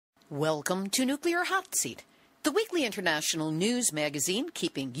Welcome to Nuclear Hotseat, the weekly international news magazine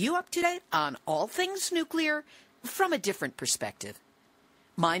keeping you up to date on all things nuclear from a different perspective.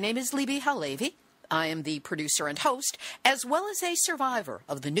 My name is Libby Halevi. I am the producer and host, as well as a survivor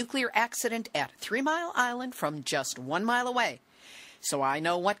of the nuclear accident at 3 Mile Island from just 1 mile away. So I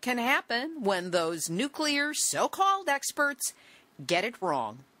know what can happen when those nuclear so-called experts get it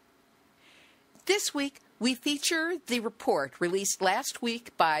wrong. This week, we feature the report released last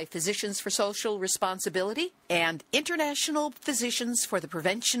week by Physicians for Social Responsibility and International Physicians for the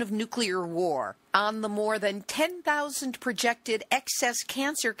Prevention of Nuclear War on the more than 10,000 projected excess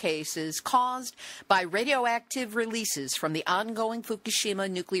cancer cases caused by radioactive releases from the ongoing Fukushima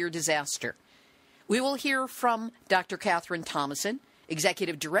nuclear disaster. We will hear from Dr. Catherine Thomason,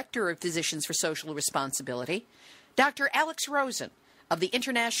 Executive Director of Physicians for Social Responsibility, Dr. Alex Rosen, of the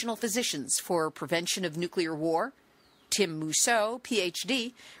International Physicians for Prevention of Nuclear War, Tim Mousseau,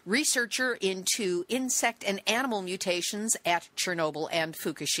 Ph.D., researcher into insect and animal mutations at Chernobyl and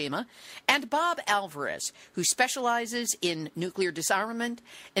Fukushima, and Bob Alvarez, who specializes in nuclear disarmament,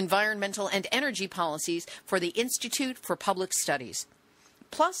 environmental and energy policies for the Institute for Public Studies.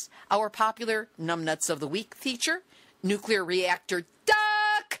 Plus, our popular Numnutz of the Week feature, Nuclear Reactor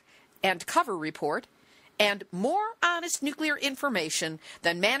Duck and Cover Report, and more honest nuclear information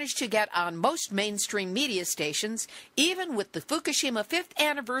than managed to get on most mainstream media stations, even with the Fukushima 5th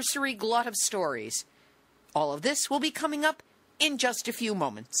anniversary glut of stories. All of this will be coming up in just a few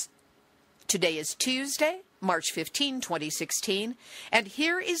moments. Today is Tuesday, March 15, 2016, and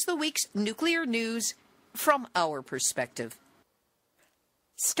here is the week's nuclear news from our perspective.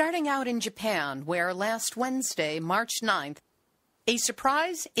 Starting out in Japan, where last Wednesday, March 9th, a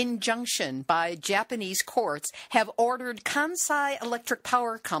surprise injunction by Japanese courts have ordered Kansai Electric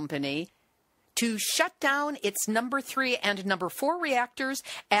Power Company to shut down its number 3 and number 4 reactors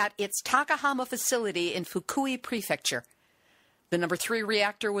at its Takahama facility in Fukui Prefecture. The number 3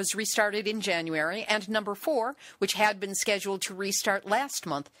 reactor was restarted in January, and number 4, which had been scheduled to restart last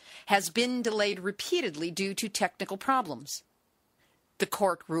month, has been delayed repeatedly due to technical problems. The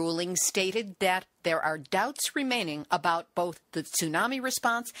court ruling stated that there are doubts remaining about both the tsunami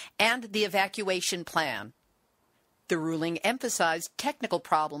response and the evacuation plan. The ruling emphasized technical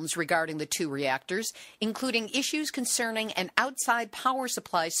problems regarding the 2 reactors, including issues concerning an outside power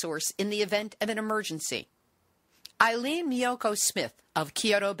supply source in the event of an emergency. Eileen Miyoko-Smith of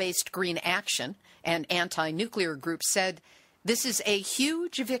Kyoto-based Green Action, an anti-nuclear group, said, "This is a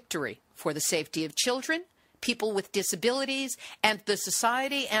huge victory for the safety of children, people with disabilities, and the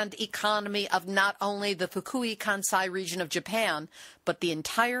society and economy of not only the Fukui Kansai region of Japan, but the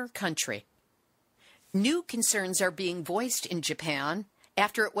entire country." New concerns are being voiced in Japan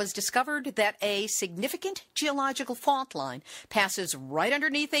after it was discovered that a significant geological fault line passes right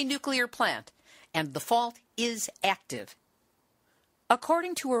underneath a nuclear plant, and the fault is active.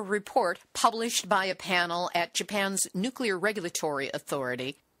 According to a report published by a panel at Japan's Nuclear Regulatory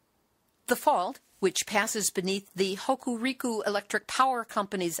Authority, the fault, which passes beneath the Hokuriku Electric Power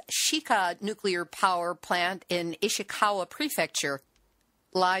Company's Shika nuclear power plant in Ishikawa Prefecture,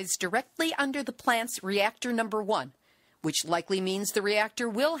 lies directly under the plant's reactor number 1, which likely means the reactor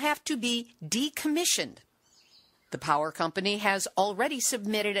will have to be decommissioned. The power company has already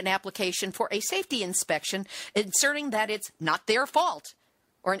submitted an application for a safety inspection, asserting that it's not their fault,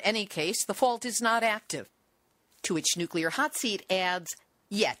 or in any case, the fault is not active. To which Nuclear Hot Seat adds,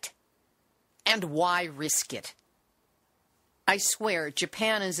 "Yet." And why risk it? I swear,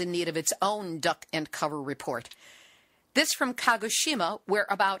 Japan is in need of its own duck and cover report. This from Kagoshima, where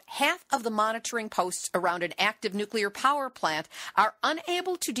about half of the monitoring posts around an active nuclear power plant are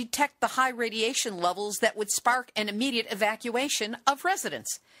unable to detect the high radiation levels that would spark an immediate evacuation of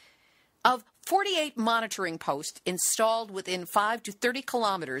residents. Of 48 monitoring posts installed within 5 to 30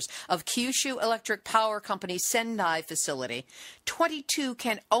 kilometers of Kyushu Electric Power Company's Sendai facility, 22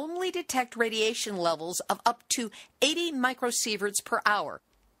 can only detect radiation levels of up to 80 microsieverts per hour,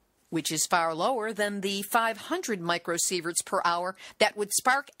 which is far lower than the 500 microsieverts per hour that would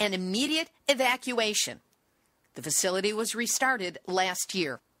spark an immediate evacuation. The facility was restarted last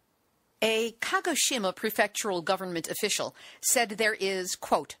year. A Kagoshima prefectural government official said there is,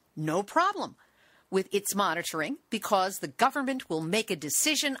 quote, "no problem with its monitoring because the government will make a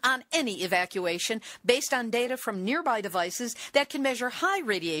decision on any evacuation based on data from nearby devices that can measure high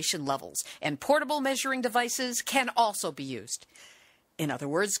radiation levels, and portable measuring devices can also be used." In other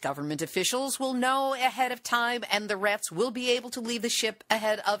words, government officials will know ahead of time, and the rats will be able to leave the ship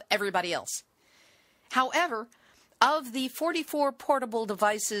ahead of everybody else. However, Of the 44 portable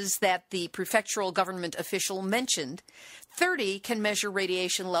devices that the prefectural government official mentioned, 30 can measure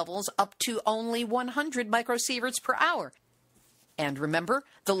radiation levels up to only 100 microsieverts per hour. And remember,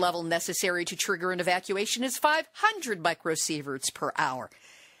 the level necessary to trigger an evacuation is 500 microsieverts per hour.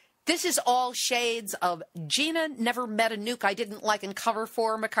 This is all shades of Gina never met a nuke I didn't like and cover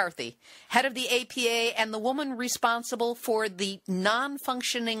for McCarthy, head of the APA and the woman responsible for the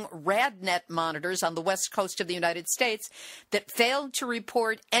non-functioning RadNet monitors on the west coast of the United States that failed to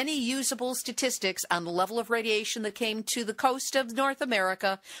report any usable statistics on the level of radiation that came to the coast of North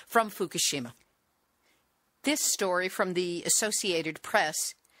America from Fukushima. This story from the Associated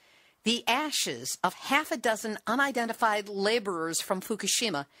Press: the ashes of half a dozen unidentified laborers from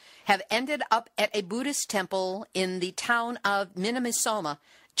Fukushima have ended up at a Buddhist temple in the town of Minamisoma,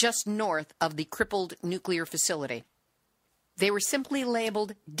 just north of the crippled nuclear facility. They were simply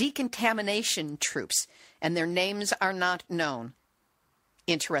labeled decontamination troops, and their names are not known.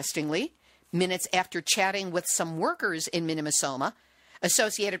 Interestingly, minutes after chatting with some workers in Minamisoma,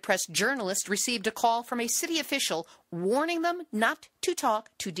 Associated Press journalists received a call from a city official warning them not to talk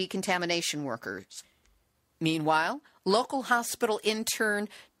to decontamination workers. Meanwhile, local hospital intern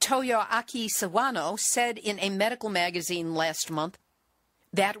Toyoaki Sawano said in a medical magazine last month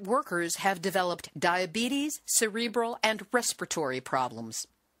that workers have developed diabetes, cerebral, and respiratory problems.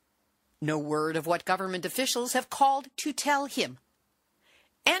 No word of what government officials have called to tell him.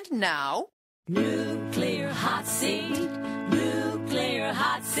 And now, Nuclear hot seat, nuclear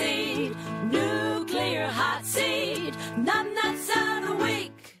hot seat, nuclear hot seat, Numnutz of the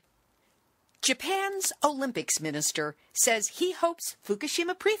week. Japan's Olympics minister says he hopes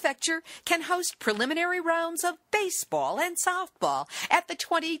Fukushima Prefecture can host preliminary rounds of baseball and softball at the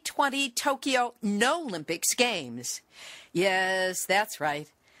 2020 Tokyo NOlympics Games. Yes, that's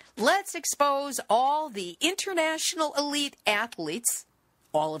right. Let's expose all the international elite athletes,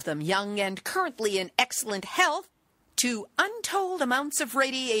 all of them young and currently in excellent health, to untold amounts of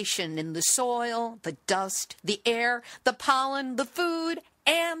radiation in the soil, the dust, the air, the pollen, the food,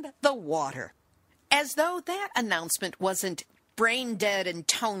 and the water. As though that announcement wasn't brain-dead and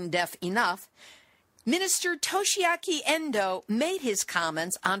tone-deaf enough, Minister Toshiaki Endo made his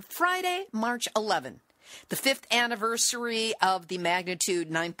comments on Friday, March 11, the 5th anniversary of the magnitude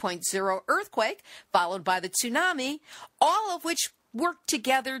 9.0 earthquake, followed by the tsunami, all of which worked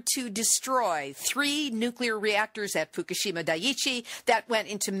together to destroy 3 nuclear reactors at Fukushima Daiichi that went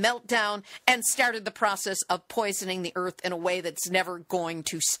into meltdown and started the process of poisoning the earth in a way that's never going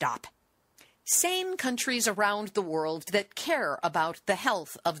to stop. Sane countries around the world that care about the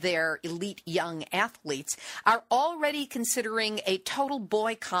health of their elite young athletes are already considering a total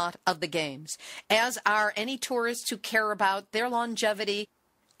boycott of the Games, as are any tourists who care about their longevity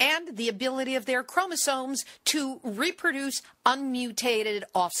and the ability of their chromosomes to reproduce unmutated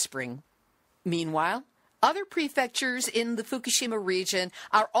offspring. Meanwhile, other prefectures in the Fukushima region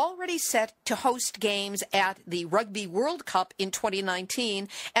are already set to host games at the Rugby World Cup in 2019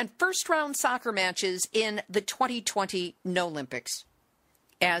 and first-round soccer matches in the 2020 NOlympics.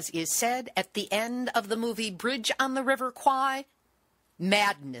 As is said at the end of the movie Bridge on the River Kwai,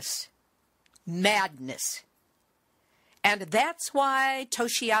 madness. Madness. And that's why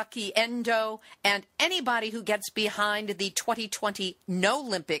Toshiaki Endo and anybody who gets behind the 2020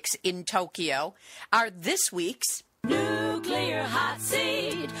 NOlympics in Tokyo are this week's Nuclear hot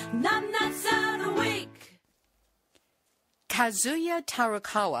seat, Numnutz of the week. Kazuya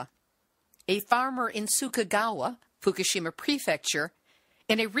Tarukawa, a farmer in Sukagawa, Fukushima Prefecture,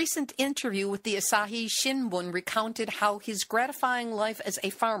 in a recent interview with the Asahi Shimbun recounted how his gratifying life as a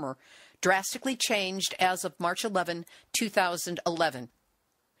farmer drastically changed as of March 11, 2011.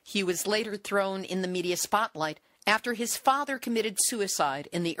 He was later thrown in the media spotlight after his father committed suicide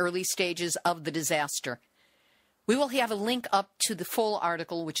in the early stages of the disaster. We will have a link up to the full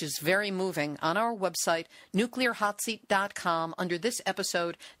article, which is very moving, on our website, nuclearhotseat.com, under this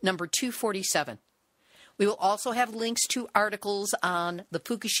episode, number 247. We will also have links to articles on the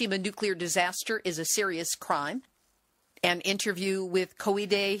Fukushima nuclear disaster is a serious crime, an interview with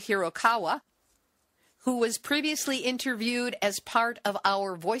Koide Hirokawa, who was previously interviewed as part of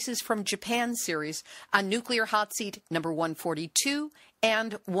our Voices from Japan series on Nuclear Hot Seat number 142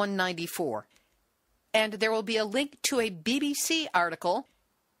 and 194. And there will be a link to a BBC article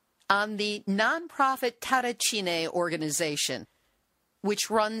on the nonprofit Tarachine organization,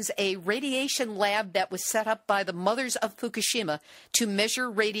 which runs a radiation lab that was set up by the mothers of Fukushima to measure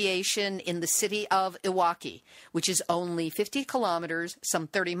radiation in the city of Iwaki, which is only 50 kilometers, some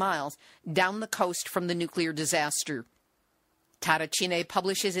 30 miles, down the coast from the nuclear disaster. Tarachine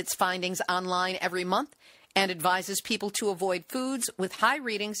publishes its findings online every month, and advises people to avoid foods with high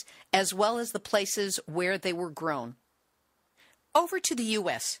readings as well as the places where they were grown. Over to the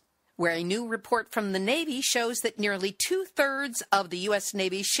U.S., where a new report from the Navy shows that nearly two-thirds of the U.S.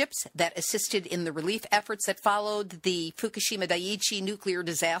 Navy ships that assisted in the relief efforts that followed the Fukushima Daiichi nuclear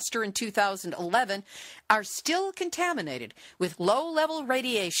disaster in 2011 are still contaminated with low-level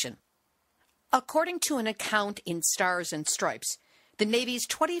radiation. According to an account in Stars and Stripes, the Navy's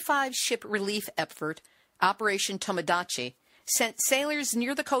 25-ship relief effort, Operation Tomodachi, sent sailors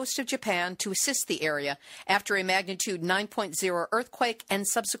near the coast of Japan to assist the area after a magnitude 9.0 earthquake and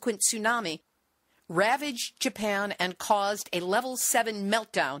subsequent tsunami ravaged Japan and caused a level 7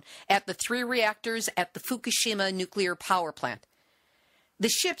 meltdown at the 3 reactors at the Fukushima nuclear power plant. The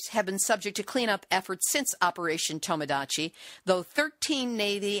ships have been subject to cleanup efforts since Operation Tomodachi, though 13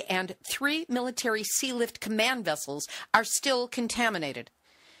 Navy and 3 military Sea-Lift command vessels are still contaminated.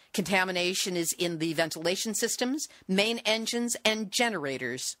 Contamination is in the ventilation systems, main engines, and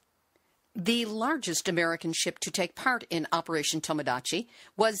generators. The largest American ship to take part in Operation Tomodachi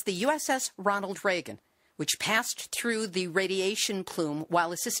was the USS Ronald Reagan, which passed through the radiation plume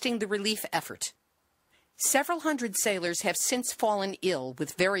while assisting the relief effort. Several hundred sailors have since fallen ill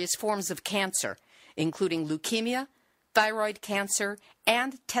with various forms of cancer, including leukemia, thyroid cancer,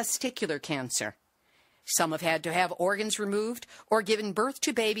 and testicular cancer. Some have had to have organs removed or given birth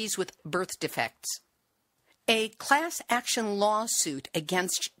to babies with birth defects. A class action lawsuit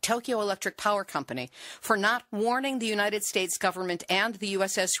against Tokyo Electric Power Company for not warning the United States government and the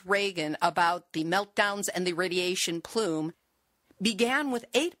USS Reagan about the meltdowns and the radiation plume began with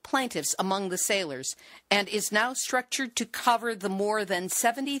 8 plaintiffs among the sailors and is now structured to cover the more than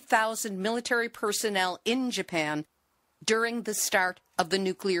 70,000 military personnel in Japan during the start of the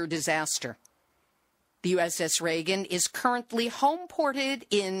nuclear disaster. The USS Reagan is currently home-ported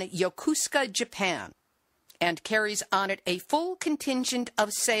in Yokosuka, Japan, and carries on it a full contingent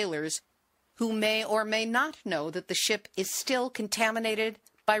of sailors who may or may not know that the ship is still contaminated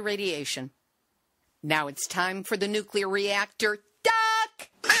by radiation. Now it's time for the nuclear reactor duck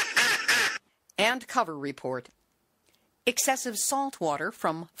and cover report. Excessive salt water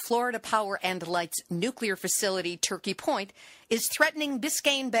from Florida Power and Light's nuclear facility, Turkey Point, is threatening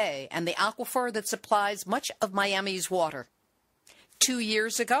Biscayne Bay and the aquifer that supplies much of Miami's water. 2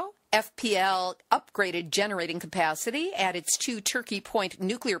 years ago, FPL upgraded generating capacity at its 2 Turkey Point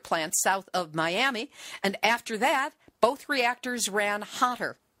nuclear plants south of Miami, and after that, both reactors ran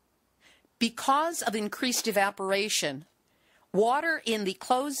hotter. Because of increased evaporation, water in the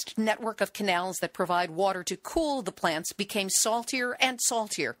closed network of canals that provide water to cool the plants became saltier and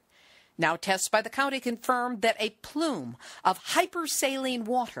saltier. Now tests by the county confirmed that a plume of hypersaline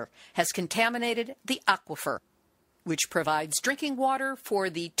water has contaminated the aquifer, which provides drinking water for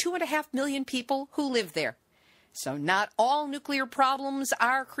the 2.5 million people who live there. So not all nuclear problems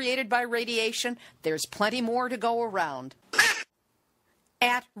are created by radiation. There's plenty more to go around.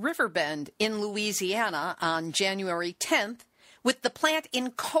 At Riverbend in Louisiana on January 10th, with the plant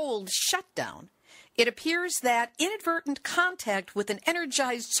in cold shutdown, it appears that inadvertent contact with an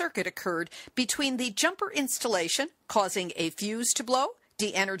energized circuit occurred between the jumper installation, causing a fuse to blow,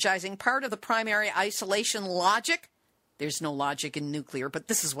 de-energizing part of the primary isolation logic. There's no logic in nuclear, but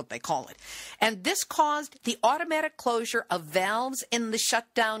this is what they call it. And this caused the automatic closure of valves in the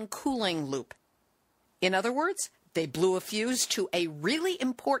shutdown cooling loop. In other words, they blew a fuse to a really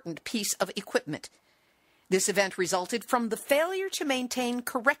important piece of equipment. This event resulted from the failure to maintain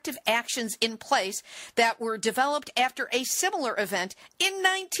corrective actions in place that were developed after a similar event in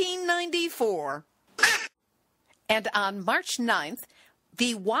 1994. And on March 9th,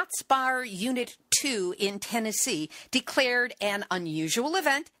 the Watts Bar Unit 2 in Tennessee declared an unusual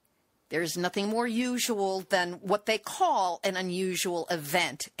event. There's nothing more usual than what they call an unusual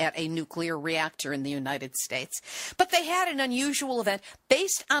event at a nuclear reactor in the United States. But they had an unusual event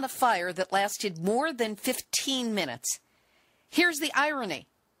based on a fire that lasted more than 15 minutes. Here's the irony.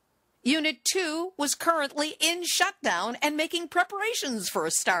 Unit 2 was currently in shutdown and making preparations for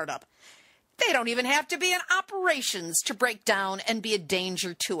a startup. They don't even have to be in operations to break down and be a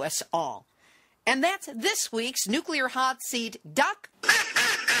danger to us all. And that's this week's Nuclear Hot Seat Duck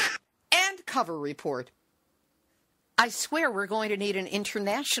and Cover Report. I swear we're going to need an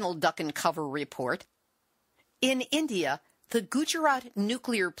international duck and cover report. In India, the Gujarat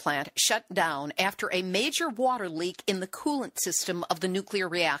nuclear plant shut down after a major water leak in the coolant system of the nuclear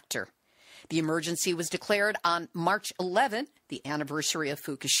reactor. The emergency was declared on March 11, the anniversary of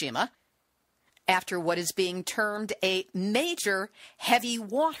Fukushima, after what is being termed a major heavy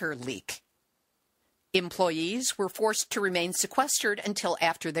water leak. Employees were forced to remain sequestered until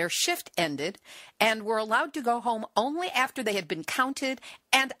after their shift ended and were allowed to go home only after they had been counted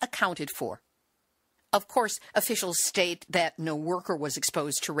and accounted for. Of course, officials state that no worker was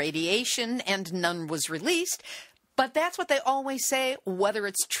exposed to radiation and none was released, but that's what they always say, whether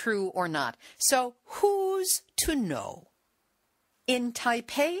it's true or not. So who's to know? In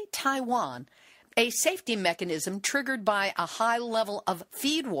Taipei, Taiwan, a safety mechanism triggered by a high level of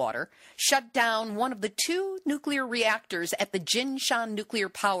feed water shut down one of the 2 nuclear reactors at the Jinshan nuclear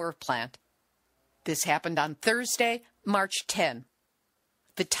power plant. This happened on Thursday, March 10.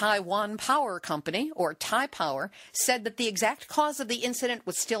 The Taiwan Power Company, or Taipower, said that the exact cause of the incident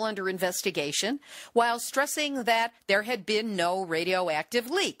was still under investigation, while stressing that there had been no radioactive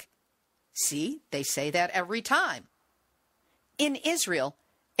leak. See, they say that every time. In Israel,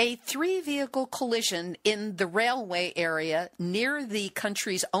 a 3-vehicle collision in the railway area near the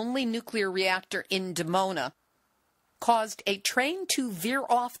country's only nuclear reactor in Dimona caused a train to veer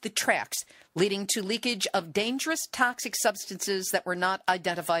off the tracks, leading to leakage of dangerous toxic substances that were not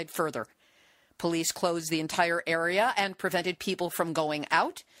identified further. Police closed the entire area and prevented people from going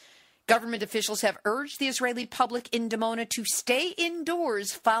out. Government officials have urged the Israeli public in Dimona to stay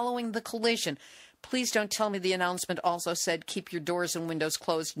indoors following the collision. Please don't tell me the announcement also said keep your doors and windows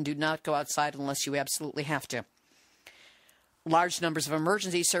closed and do not go outside unless you absolutely have to. Large numbers of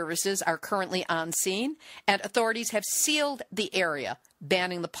emergency services are currently on scene, and authorities have sealed the area,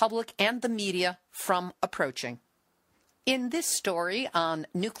 banning the public and the media from approaching. In this story on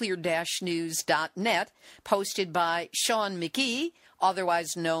nuclear-news.net, posted by Sean McGee,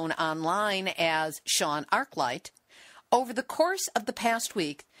 otherwise known online as Sean Arclight, over the course of the past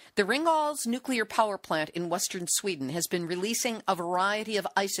week, the Ringhals nuclear power plant in western Sweden has been releasing a variety of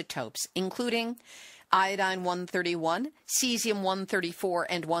isotopes, including iodine-131, cesium-134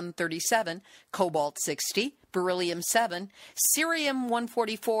 and 137, cobalt-60, beryllium-7,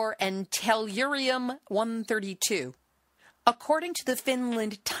 cerium-144, and tellurium-132. According to the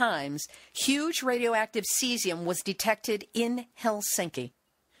Finland Times, huge radioactive cesium was detected in Helsinki.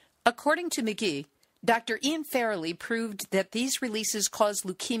 According to McGee, Dr. Ian Farrelly proved that these releases cause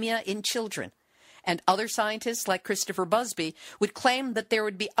leukemia in children, and other scientists like Christopher Busby would claim that there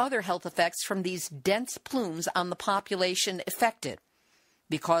would be other health effects from these dense plumes on the population affected.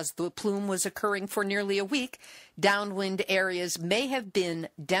 Because the plume was occurring for nearly a week, downwind areas may have been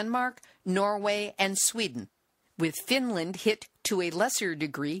Denmark, Norway, and Sweden, with Finland hit to a lesser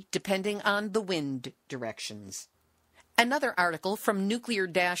degree depending on the wind directions. Another article from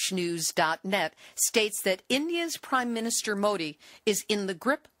nuclear-news.net states that India's Prime Minister Modi is in the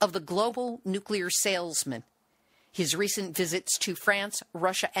grip of the global nuclear salesman. His recent visits to France,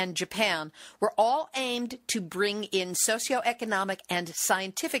 Russia, and Japan were all aimed to bring in socioeconomic and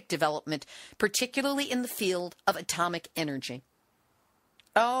scientific development, particularly in the field of atomic energy.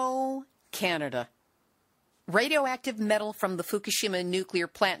 Oh, Canada. Radioactive metal from the Fukushima nuclear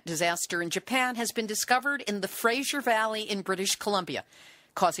plant disaster in Japan has been discovered in the Fraser Valley in British Columbia,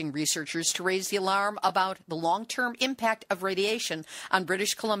 causing researchers to raise the alarm about the long-term impact of radiation on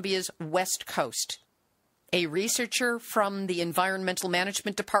British Columbia's west coast. A researcher from the Environmental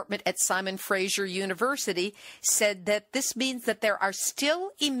Management Department at Simon Fraser University said that this means that there are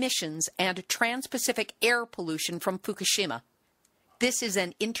still emissions and trans-Pacific air pollution from Fukushima. This is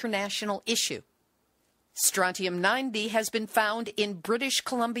an international issue. Strontium-90 has been found in British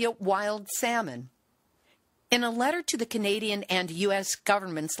Columbia wild salmon. In a letter to the Canadian and U.S.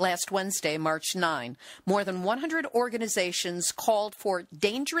 governments last Wednesday, March 9, more than 100 organizations called for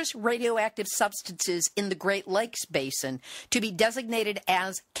dangerous radioactive substances in the Great Lakes Basin to be designated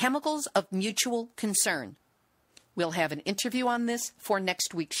as chemicals of mutual concern. We'll have an interview on this for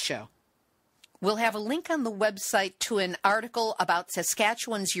next week's show. We'll have a link on the website to an article about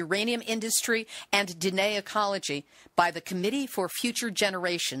Saskatchewan's uranium industry and DNA ecology by the Committee for Future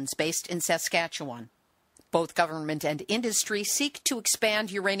Generations based in Saskatchewan. Both government and industry seek to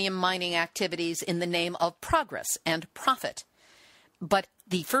expand uranium mining activities in the name of progress and profit. But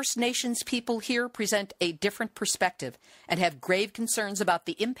the First Nations people here present a different perspective and have grave concerns about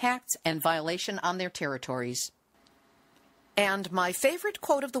the impacts and violation on their territories. And my favorite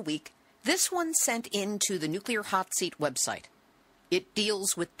quote of the week, this one sent in to the Nuclear Hotseat website. It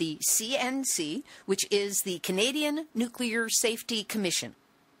deals with the CNC, which is the Canadian Nuclear Safety Commission,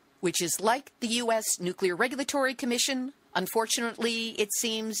 which is like the U.S. Nuclear Regulatory Commission. Unfortunately, it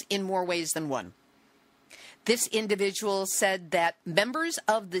seems in more ways than one. This individual said that members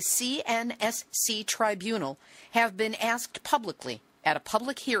of the CNSC tribunal have been asked publicly at a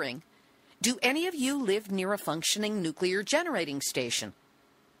public hearing, do any of you live near a functioning nuclear generating station?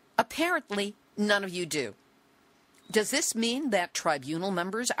 Apparently, None of you do. Does this mean that tribunal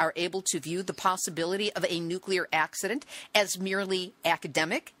members are able to view the possibility of a nuclear accident as merely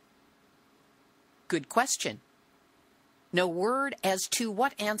academic? Good question. No word as to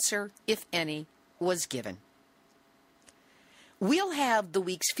what answer, if any, was given. We'll have the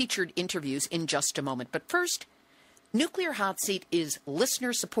week's featured interviews in just a moment, but first, Nuclear Hot Seat is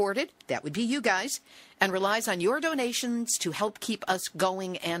listener-supported, that would be you guys, and relies on your donations to help keep us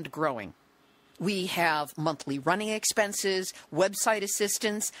going and growing. We have monthly running expenses, website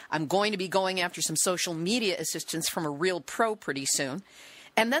assistance. I'm going to be going after some social media assistance from a real pro pretty soon.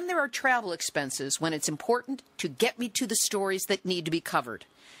 And then there are travel expenses when it's important to get me to the stories that need to be covered,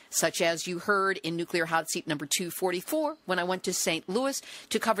 such as you heard in Nuclear Hot Seat number 244 when I went to St. Louis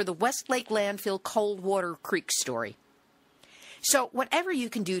to cover the Westlake Landfill Coldwater Creek story. So whatever you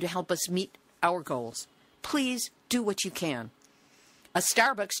can do to help us meet our goals, please do what you can. A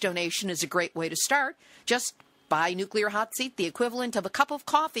Starbucks donation is a great way to start. Just buy Nuclear Hot Seat, the equivalent of a cup of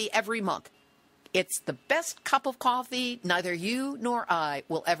coffee every month. It's the best cup of coffee neither you nor I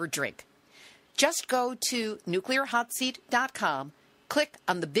will ever drink. Just go to nuclearhotseat.com, click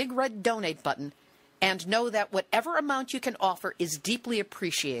on the big red donate button, and know that whatever amount you can offer is deeply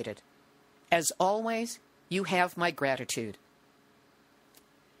appreciated. As always, you have my gratitude.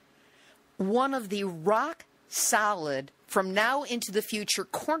 One of the rock-solid, from now into the future,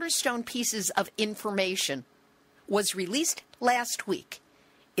 cornerstone pieces of information was released last week.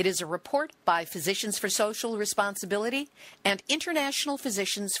 It is a report by Physicians for Social Responsibility and International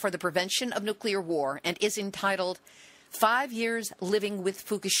Physicians for the Prevention of Nuclear War and is entitled 5 Years Living with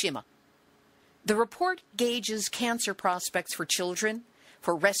Fukushima. The report gauges cancer prospects for children,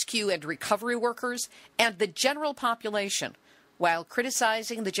 for rescue and recovery workers, and the general population, while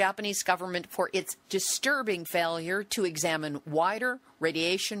criticizing the Japanese government for its disturbing failure to examine wider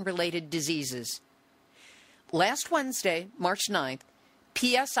radiation-related diseases. Last Wednesday, March 9th,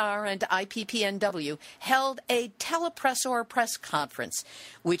 PSR and IPPNW held a telepressor press conference,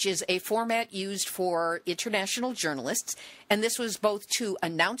 which is a format used for international journalists, and this was both to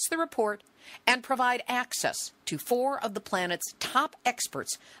announce the report and provide access to 4 of the planet's top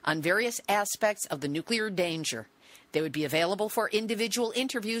experts on various aspects of the nuclear danger. They would be available for individual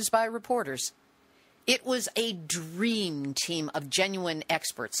interviews by reporters. It was a dream team of genuine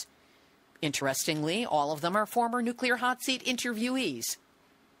experts. Interestingly, all of them are former Nuclear Hot Seat interviewees.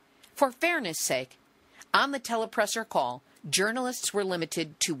 For fairness' sake, on the telepresser call, journalists were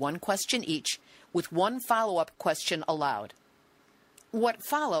limited to 1 question each, with 1 follow-up question allowed. What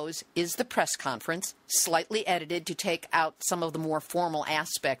follows is the press conference, slightly edited to take out some of the more formal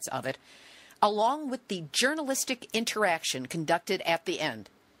aspects of it, along with the journalistic interaction conducted at the end.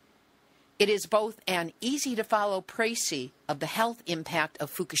 It is both an easy-to-follow précis of the health impact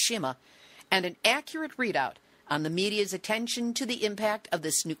of Fukushima and an accurate readout on the media's attention to the impact of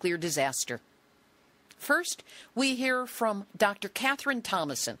this nuclear disaster. First, we hear from Dr. Catherine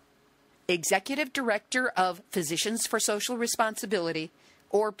Thomason, Executive Director of Physicians for Social Responsibility,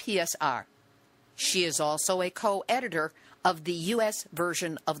 or PSR. She is also a co-editor of the U.S.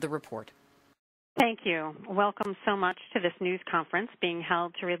 version of the report. Thank you. Welcome so much to this news conference being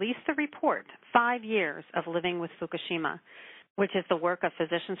held to release the report, 5 Years of Living with Fukushima, which is the work of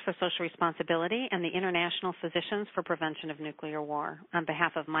Physicians for Social Responsibility and the International Physicians for Prevention of Nuclear War. On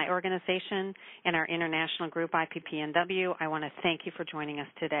behalf of my organization and our international group, IPPNW, I want to thank you for joining us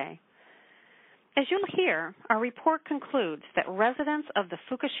today. As you'll hear, our report concludes that residents of the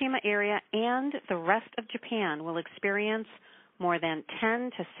Fukushima area and the rest of Japan will experience more than 10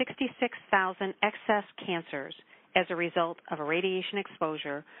 to 66,000 excess cancers as a result of a radiation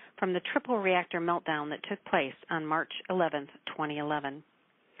exposure from the triple reactor meltdown that took place on March 11, 2011.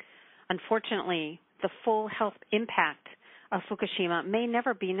 Unfortunately, the full health impact of Fukushima may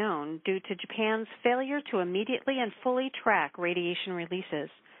never be known due to Japan's failure to immediately and fully track radiation releases,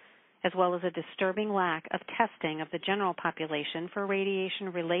 as well as a disturbing lack of testing of the general population for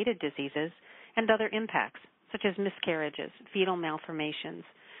radiation-related diseases and other impacts, such as miscarriages, fetal malformations,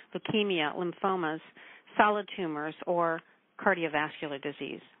 leukemia, lymphomas, solid tumors, or cardiovascular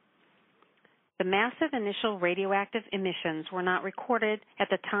disease. The massive initial radioactive emissions were not recorded at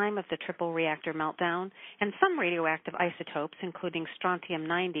the time of the triple reactor meltdown, and some radioactive isotopes, including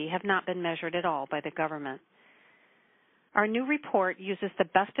strontium-90, have not been measured at all by the government. Our new report uses the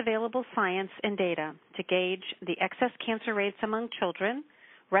best available science and data to gauge the excess cancer rates among children,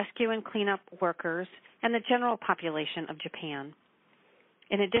 rescue and cleanup workers, and the general population of Japan.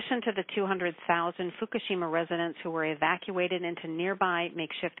 In addition to the 200,000 Fukushima residents who were evacuated into nearby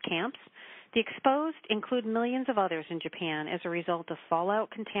makeshift camps, The exposed include millions of others in Japan as a result of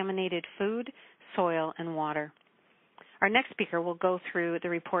fallout-contaminated food, soil, and water. Our next speaker will go through the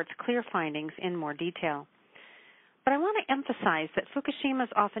report's clear findings in more detail. But I want to emphasize that Fukushima is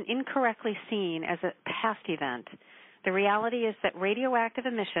often incorrectly seen as a past event. The reality is that radioactive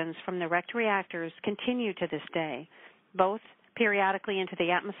emissions from the wrecked reactors continue to this day, both periodically into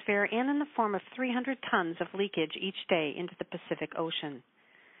the atmosphere and in the form of 300 tons of leakage each day into the Pacific Ocean.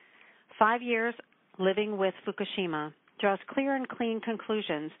 5 years living with Fukushima draws clear and clean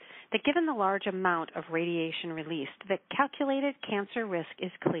conclusions that given the large amount of radiation released, the calculated cancer risk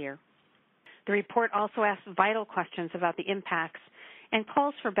is clear. The report also asks vital questions about the impacts and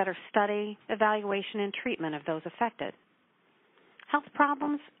calls for better study, evaluation, and treatment of those affected. Health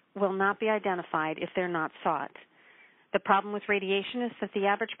problems will not be identified if they're not sought. The problem with radiation is that the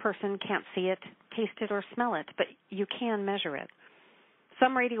average person can't see it, taste it, or smell it, but you can measure it.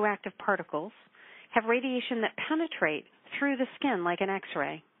 Some radioactive particles have radiation that penetrate through the skin like an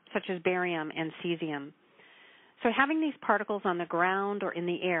X-ray, such as barium and cesium. So having these particles on the ground or in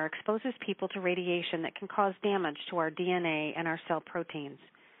the air exposes people to radiation that can cause damage to our DNA and our cell proteins.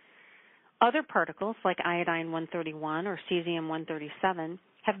 Other particles, like iodine-131 or cesium-137,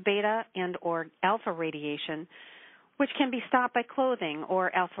 have beta and or alpha radiation, which can be stopped by clothing,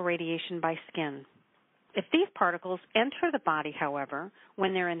 or alpha radiation by skin. If these particles enter the body, however,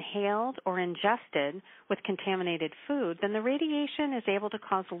 when they're inhaled or ingested with contaminated food, then the radiation is able to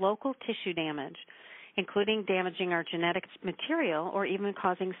cause local tissue damage, including damaging our genetic material or even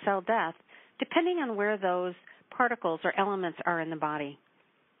causing cell death, depending on where those particles or elements are in the body.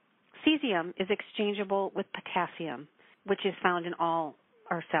 Cesium is exchangeable with potassium, which is found in all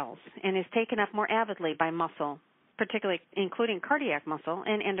our cells, and is taken up more avidly by muscle, particularly including cardiac muscle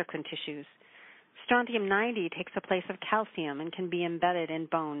and endocrine tissues. Strontium-90 takes the place of calcium and can be embedded in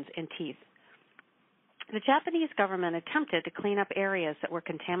bones and teeth. The Japanese government attempted to clean up areas that were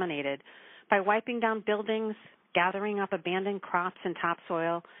contaminated by wiping down buildings, gathering up abandoned crops and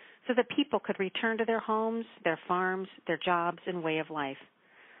topsoil so that people could return to their homes, their farms, their jobs, and way of life.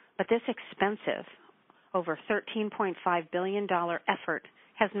 But this expensive, over $13.5 billion effort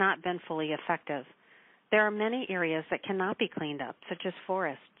has not been fully effective. There are many areas that cannot be cleaned up, such as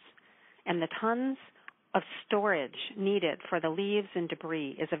forests, and the tons of storage needed for the leaves and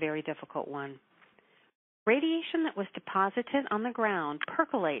debris is a very difficult one. Radiation that was deposited on the ground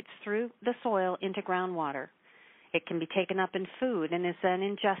percolates through the soil into groundwater. It can be taken up in food and is then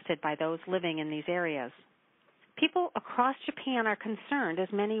ingested by those living in these areas. People across Japan are concerned, as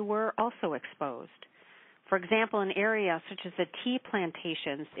many were also exposed. For example, an area such as the tea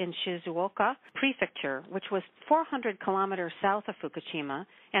plantations in Shizuoka Prefecture, which was 400 kilometers south of Fukushima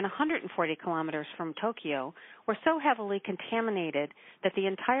and 140 kilometers from Tokyo, were so heavily contaminated that the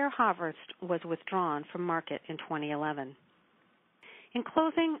entire harvest was withdrawn from market in 2011. In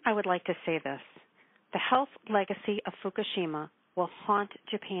closing, I would like to say this. The health legacy of Fukushima will haunt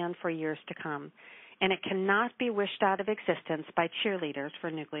Japan for years to come, and it cannot be wished out of existence by cheerleaders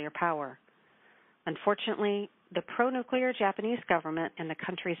for nuclear power. Unfortunately, the pro-nuclear Japanese government and the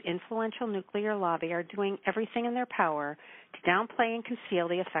country's influential nuclear lobby are doing everything in their power to downplay and conceal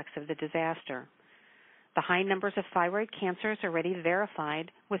the effects of the disaster. The high numbers of thyroid cancers already verified,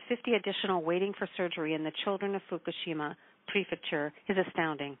 with 50 additional waiting for surgery in the children of Fukushima Prefecture, is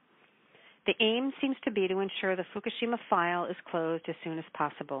astounding. The aim seems to be to ensure the Fukushima file is closed as soon as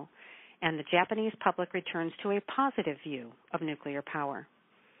possible, and the Japanese public returns to a positive view of nuclear power.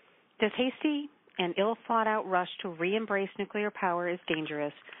 This hasty and ill-thought-out rush to re-embrace nuclear power is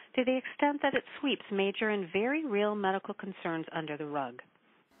dangerous to the extent that it sweeps major and very real medical concerns under the rug.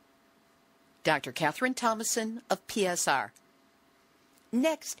 Dr. Catherine Thomason of PSR.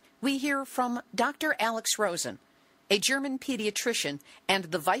 Next, we hear from Dr. Alex Rosen, a German pediatrician and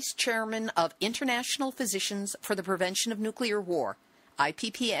the Vice Chairman of International Physicians for the Prevention of Nuclear War,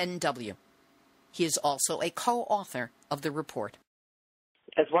 IPPNW. He is also a co-author of the report.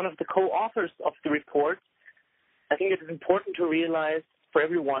 As one of the co-authors of the report, I think it is important to realize for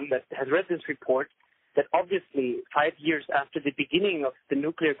everyone that has read this report that obviously 5 years after the beginning of the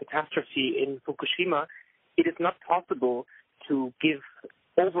nuclear catastrophe in Fukushima, it is not possible to give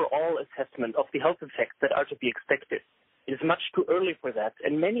overall assessment of the health effects that are to be expected. It is much too early for that,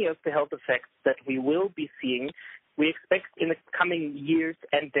 and many of the health effects that we will be seeing, we expect in the coming years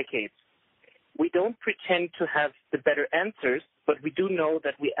and decades. We don't pretend to have the better answers, but we do know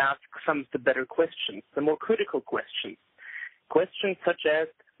that we ask some of the better questions, the more critical questions. Questions such as,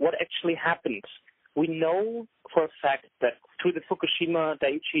 what actually happened? We know for a fact that through the Fukushima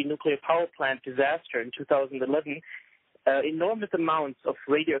Daiichi nuclear power plant disaster in 2011, enormous amounts of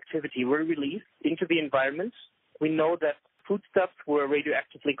radioactivity were released into the environment. We know that foodstuffs were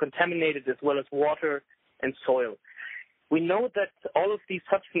radioactively contaminated as well as water and soil. We know that all of these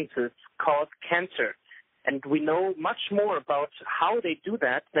substances cause cancer, and we know much more about how they do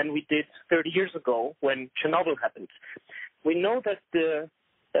that than we did 30 years ago when Chernobyl happened. We know that the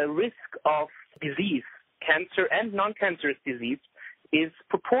risk of disease, cancer and non-cancerous disease, is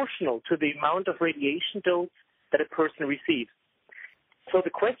proportional to the amount of radiation dose that a person receives. So the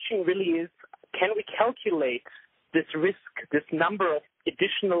question really is, can we calculate this risk, this number of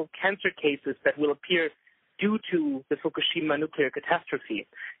additional cancer cases that will appear due to the Fukushima nuclear catastrophe?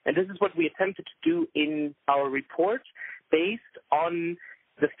 And this is what we attempted to do in our report based on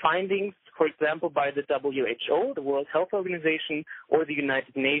the findings, for example, by the WHO, the World Health Organization, or the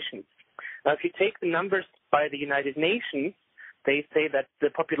United Nations. Now, if you take the numbers by the United Nations, they say that the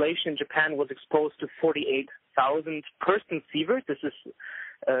population in Japan was exposed to 48,000 person-sieverts. This is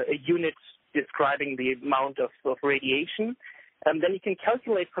a unit describing the amount of radiation. And then you can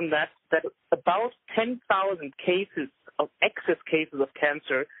calculate from that about 10,000 cases of excess cases of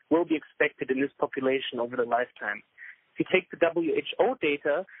cancer will be expected in this population over the lifetime. If you take the WHO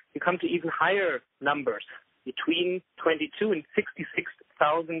data, you come to even higher numbers, between 22 and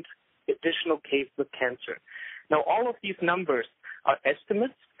 66,000 additional cases of cancer. Now, all of these numbers are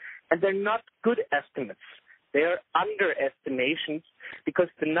estimates, and they're not good estimates. They are underestimations because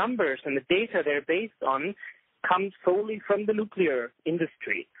the numbers and the data they're based on come solely from the nuclear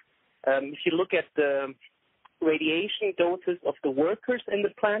industry. If you look at the radiation doses of the workers in the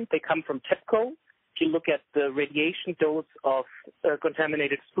plant, they come from TEPCO. If you look at the radiation dose of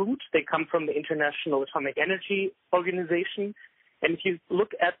contaminated food, they come from the International Atomic Energy Organization. And if you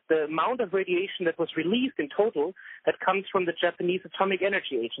look at the amount of radiation that was released in total, that comes from the Japanese Atomic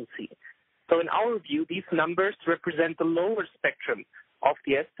Energy Agency. So in our view, these numbers represent the lower spectrum of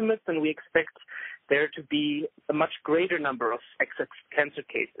the estimates, and we expect there to be a much greater number of excess cancer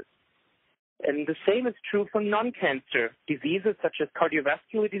cases. And the same is true for non-cancer diseases such as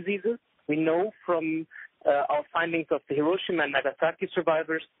cardiovascular diseases. We know from our findings of the Hiroshima and Nagasaki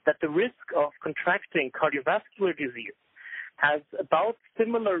survivors that the risk of contracting cardiovascular disease has about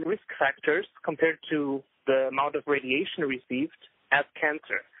similar risk factors compared to the amount of radiation received as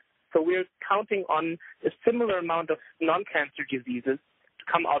cancer. So we're counting on a similar amount of non-cancer diseases to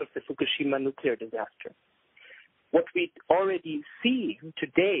come out of the Fukushima nuclear disaster. What we already see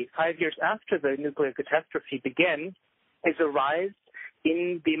today, 5 years after the nuclear catastrophe began, is a rise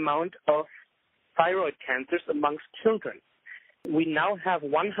in the amount of thyroid cancers amongst children. We now have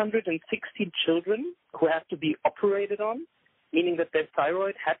 160 children who have to be operated on, meaning that their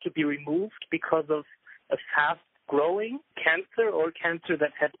thyroid had to be removed because of a fast-growing cancer or cancer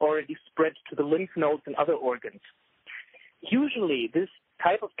that had already spread to the lymph nodes and other organs. Usually, this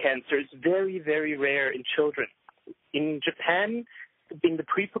type of cancer is very, very rare in children. In Japan, in the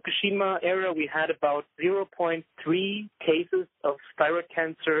pre-Fukushima era, we had about 0.3 cases of thyroid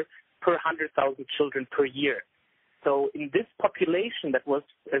cancer per 100,000 children per year. So in this population that was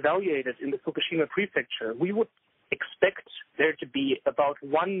evaluated in the Fukushima prefecture, we would expect there to be about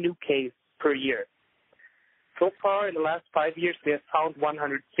one new case per year. So far, in the last 5 years, we have found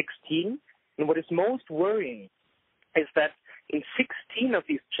 116. And what is most worrying is that in 16 of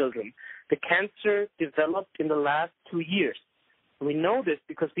these children, the cancer developed in the last 2 years. We know this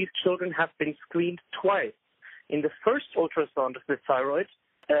because these children have been screened twice. In the first ultrasound of the thyroid,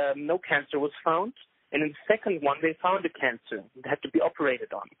 no cancer was found. And in the second one, they found a cancer that had to be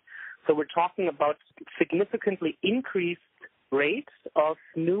operated on. So we're talking about significantly increased rates of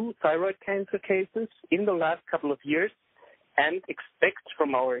new thyroid cancer cases in the last couple of years, and expect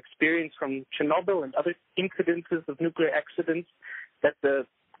from our experience from Chernobyl and other incidences of nuclear accidents that the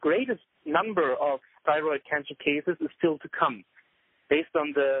greatest number of thyroid cancer cases is still to come. Based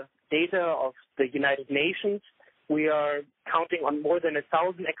on the data of the United Nations, we are counting on more than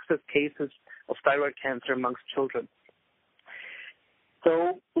 1,000 excess cases of thyroid cancer amongst children.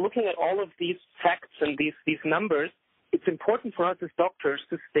 So looking at all of these facts and these numbers, it's important for us as doctors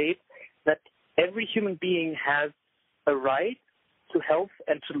to state that every human being has a right to health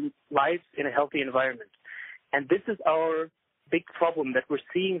and to life in a healthy environment. And this is our big problem, that we're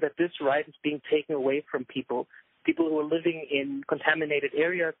seeing that this right is being taken away from people who are living in contaminated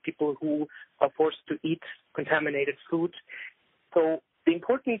areas, people who are forced to eat contaminated food. So the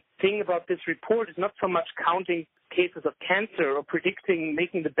important thing about this report is not so much counting cases of cancer or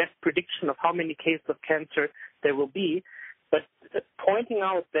making the best prediction of how many cases of cancer there will be, but pointing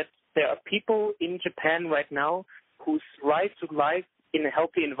out that there are people in Japan right now whose right to life in a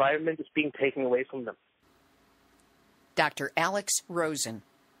healthy environment is being taken away from them. Dr. Alex Rosen.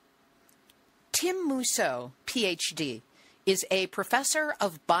 Tim Mousseau, Ph.D., is a professor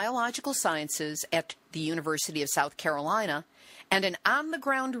of biological sciences at the University of South Carolina and an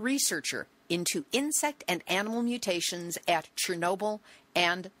on-the-ground researcher into insect and animal mutations at Chernobyl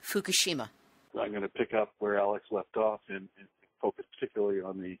and Fukushima. I'm going to pick up where Alex left off and focus particularly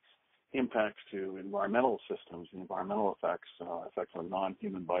on the impacts to environmental systems and environmental effects on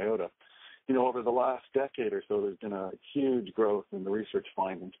non-human biota. You know, over the last decade or so, there's been a huge growth in the research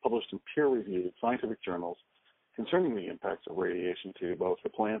findings published in peer-reviewed scientific journals concerning the impacts of radiation to both the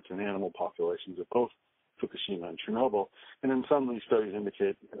plant and animal populations of both Fukushima and Chernobyl. And in some, these studies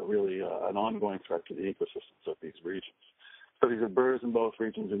indicate really an ongoing threat to the ecosystems of these regions. Studies of birds in both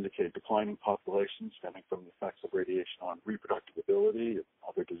regions indicate declining populations stemming from the effects of radiation on reproductive ability and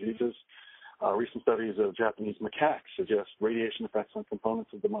other diseases. Recent studies of Japanese macaques suggest radiation effects on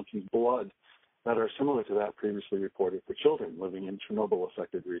components of the monkey's blood that are similar to that previously reported for children living in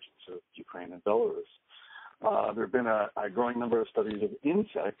Chernobyl-affected regions of Ukraine and Belarus. There have been a growing number of studies of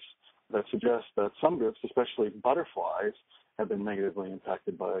insects that suggest that some groups, especially butterflies, have been negatively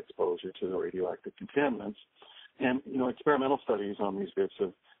impacted by exposure to the radioactive contaminants. And, you know, experimental studies on these groups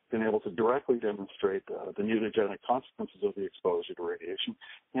have been able to directly demonstrate the mutagenic consequences of the exposure to radiation,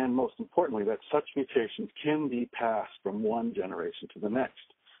 and most importantly, that such mutations can be passed from one generation to the next.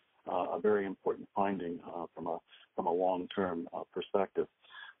 A very important finding from a long-term perspective.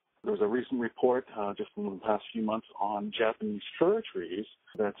 There was a recent report just in the past few months on Japanese fir trees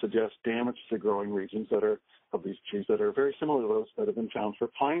that suggests damage to growing regions of these trees that are very similar to those that have been found for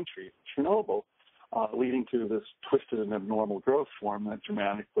pine trees in Chernobyl, leading to this twisted and abnormal growth form that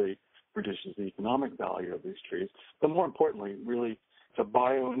dramatically reduces the economic value of these trees. But more importantly, really, it's a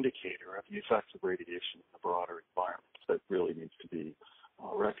bioindicator of the effects of radiation in the broader environment that really needs to be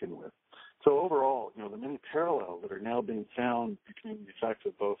reckoned with. So overall, you know, the many parallels that are now being found between the effects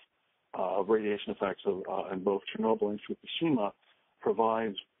of both radiation effects in both Chernobyl and Fukushima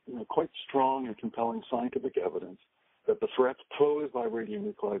provides, you know, quite strong and compelling scientific evidence that the threats posed by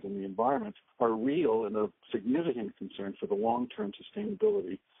radionuclides in the environment are real and of significant concern for the long-term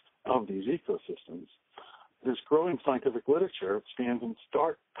sustainability of these ecosystems. This growing scientific literature stands in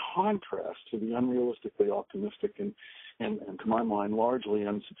stark contrast to the unrealistically optimistic and to my mind, largely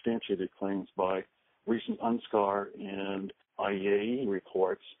unsubstantiated claims by recent UNSCAR and IAEA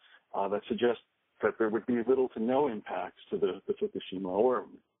reports that suggest that there would be little to no impacts to the Fukushima or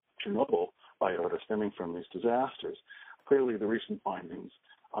Chernobyl biota stemming from these disasters. Clearly, the recent findings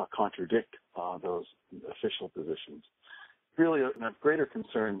contradict those official positions. Really, a greater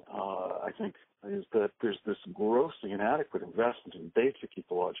concern, I think, is that there's this grossly inadequate investment in basic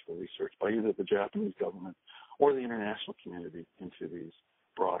ecological research by either the Japanese government or the international community into these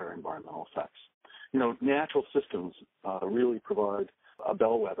broader environmental effects. You know, natural systems really provide a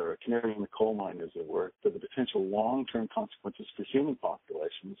bellwether, a canary in the coal mine, as it were, for the potential long-term consequences for human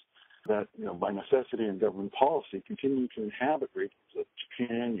populations that, you know, by necessity and government policy continue to inhabit regions of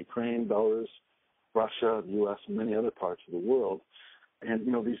Japan, Ukraine, Belarus, Russia, the U.S., and many other parts of the world. And,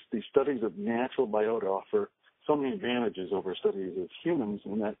 you know, these studies of natural biota offer so many advantages over studies of humans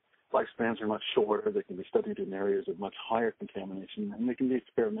in that lifespans are much shorter, they can be studied in areas of much higher contamination, and they can be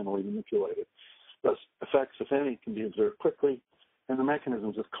experimentally manipulated. Thus, effects, if any, can be observed quickly, and the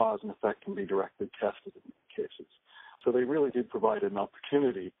mechanisms of cause and effect can be directly tested in many cases. So they really do provide an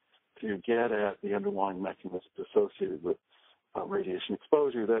opportunity to get at the underlying mechanisms associated with radiation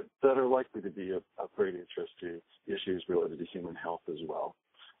exposure that are likely to be of great interest to issues related to human health as well.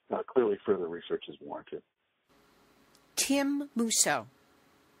 Clearly, further research is warranted. Tim Mousseau.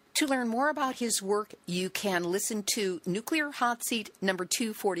 To learn more about his work, you can listen to Nuclear Hot Seat number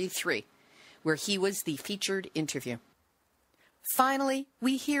 243, where he was the featured interview. Finally,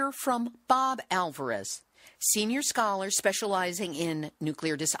 we hear from Bob Alvarez, senior scholar specializing in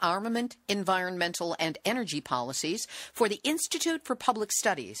nuclear disarmament, environmental, and energy policies for the Institute for Public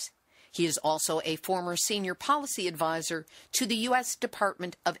Studies. He is also a former senior policy advisor to the U.S.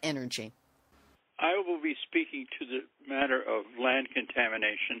 Department of Energy. I will be speaking to the matter of land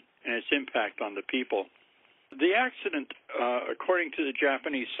contamination and its impact on the people. The accident, according to the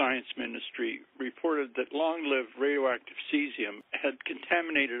Japanese Science Ministry, reported that long-lived radioactive cesium had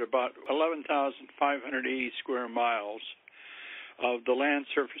contaminated about 11,580 square miles of the land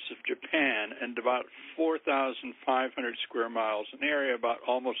surface of Japan and about 4,500 square miles, an area about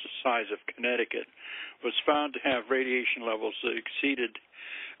almost the size of Connecticut, was found to have radiation levels that exceeded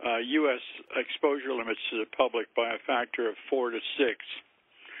U.S. exposure limits to the public by a factor of 4 to 6.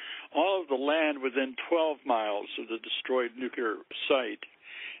 All of the land within 12 miles of the destroyed nuclear site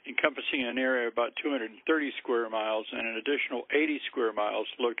encompassing an area of about 230 square miles, and an additional 80 square miles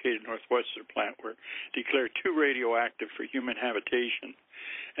located northwest of the plant were declared too radioactive for human habitation.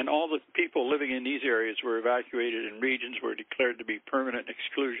 And all the people living in these areas were evacuated, and regions were declared to be permanent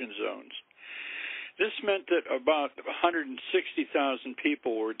exclusion zones. This meant that about 160,000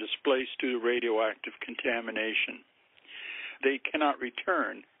 people were displaced due to radioactive contamination. They cannot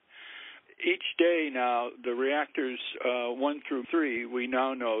return. Each day now, the reactors 1 through 3, we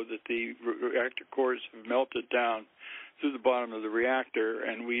now know that the reactor cores have melted down through the bottom of the reactor,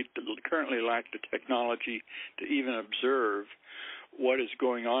 and we currently lack the technology to even observe what is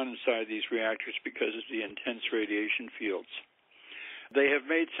going on inside these reactors because of the intense radiation fields. They have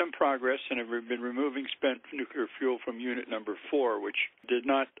made some progress and have been removing spent nuclear fuel from unit number 4, which did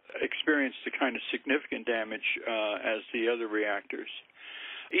not experience the kind of significant damage as the other reactors.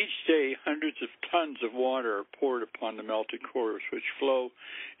 Each day, hundreds of tons of water are poured upon the melted cores, which flow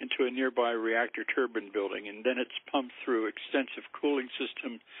into a nearby reactor turbine building, and then it's pumped through extensive cooling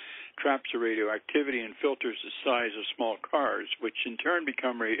system, traps the radioactivity, and filters the size of small cars, which in turn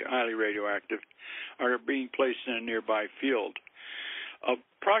become highly radioactive, are being placed in a nearby field.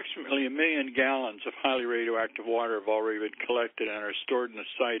 Approximately 1 million gallons of highly radioactive water have already been collected and are stored in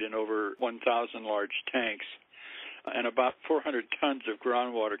the site in over 1,000 large tanks, and about 400 tons of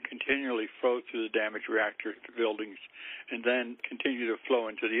groundwater continually flow through the damaged reactor buildings and then continue to flow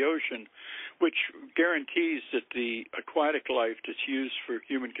into the ocean, which guarantees that the aquatic life that's used for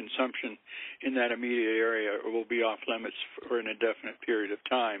human consumption in that immediate area will be off limits for an indefinite period of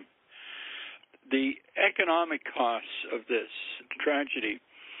time. The economic costs of this tragedy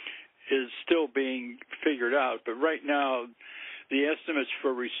is still being figured out, but right now the estimates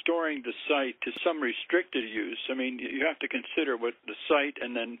for restoring the site to some restricted use, I mean, you have to consider what the site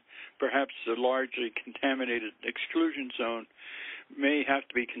and then perhaps the largely contaminated exclusion zone may have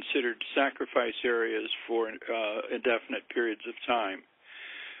to be considered sacrifice areas for indefinite periods of time.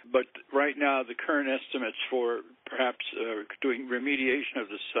 But right now, the current estimates for perhaps doing remediation of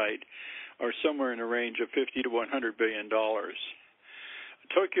the site are somewhere in a range of $50 to $100 billion.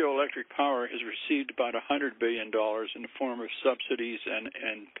 Tokyo Electric Power has received about $100 billion in the form of subsidies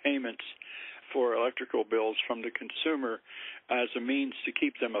and payments for electrical bills from the consumer as a means to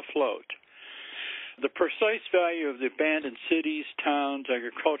keep them afloat. The precise value of the abandoned cities, towns,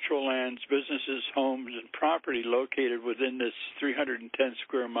 agricultural lands, businesses, homes, and property located within this 310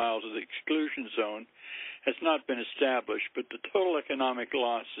 square miles of the exclusion zone has not been established, but the total economic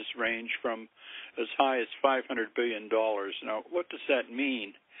losses range from as high as $500 billion. Now, what does that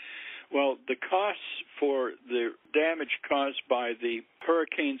mean? Well, the costs for the damage caused by the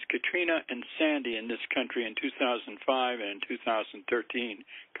hurricanes Katrina and Sandy in this country in 2005 and 2013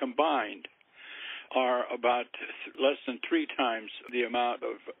 combined are about less than 3 times the amount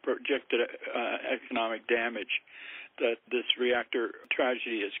of projected economic damage that this reactor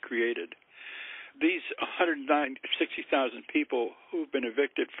tragedy has created. These 160,000 people who've been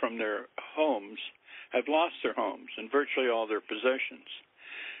evicted from their homes have lost their homes and virtually all their possessions.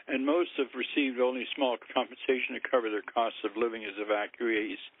 And most have received only small compensation to cover their costs of living as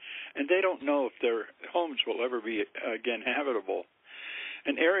evacuees. And they don't know if their homes will ever be again habitable.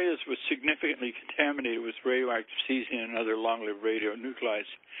 And areas with significantly contaminated with radioactive cesium and other long-lived radionuclides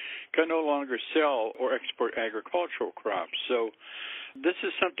can no longer sell or export agricultural crops. So this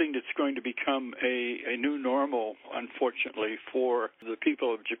is something that's going to become a new normal, unfortunately, for the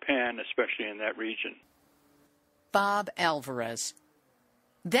people of Japan, especially in that region. Bob Alvarez.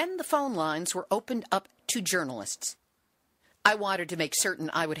 Then the phone lines were opened up to journalists. I wanted to make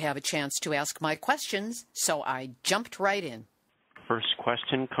certain I would have a chance to ask my questions, so I jumped right in. First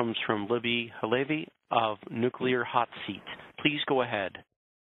question comes from Libby Halevi of Nuclear Hotseat. Please go ahead.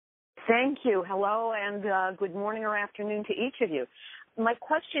 Thank you. Hello, and good morning or afternoon to each of you. My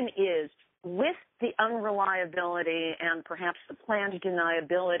question is, with the unreliability and perhaps the planned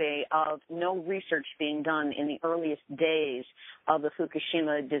deniability of no research being done in the earliest days of the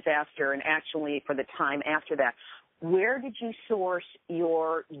Fukushima disaster and actually for the time after that, where did you source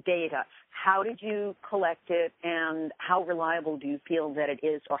your data? How did you collect it, and how reliable do you feel that it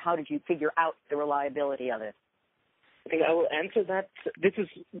is, or how did you figure out the reliability of it? I think I will answer that. This is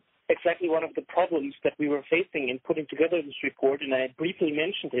exactly one of the problems that we were facing in putting together this report, and I briefly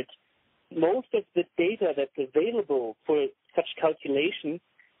mentioned it. Most of the data that's available for such calculation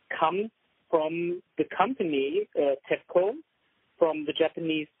comes from the company, TEPCO, from the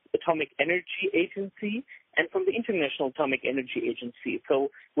Japanese Atomic Energy Agency, and from the International Atomic Energy Agency. So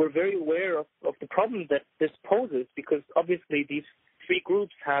we're very aware of the problem that this poses, because obviously these 3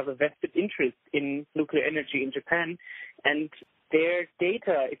 groups have a vested interest in nuclear energy in Japan, and their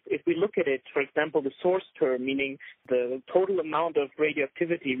data, if we look at it, for example, the source term, meaning the total amount of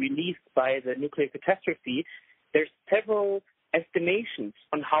radioactivity released by the nuclear catastrophe, there's several estimations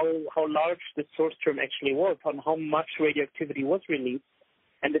on how large the source term actually was, on how much radioactivity was released.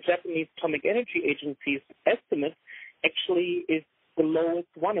 And the Japanese Atomic Energy Agency's estimate actually is the lowest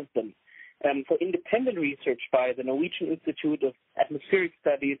one of them. So independent research by the Norwegian Institute of Atmospheric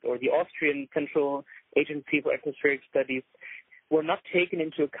Studies or the Austrian Central Agency for Atmospheric Studies were not taken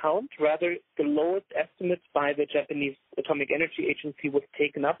into account. Rather, the lowest estimates by the Japanese Atomic Energy Agency was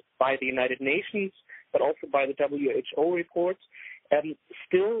taken up by the United Nations, but also by the WHO report.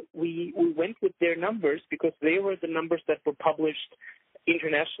 Still, we went with their numbers because they were the numbers that were published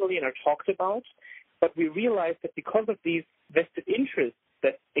internationally and are talked about. But we realized that because of these vested interests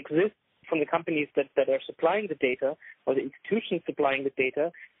that exist from the companies that are supplying the data or the institutions supplying the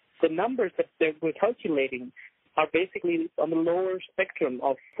data, the numbers that we're calculating are basically on the lower spectrum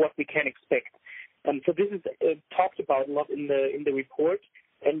of what we can expect. So this is talked about a lot in the report,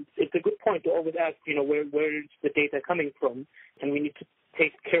 and it's a good point to always ask, where is the data coming from, and we need to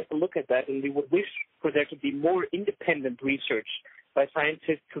take a careful look at that, and we would wish for there to be more independent research by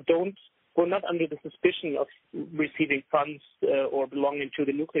scientists who are not under the suspicion of receiving funds or belonging to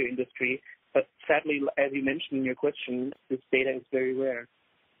the nuclear industry, but sadly, as you mentioned in your question, this data is very rare.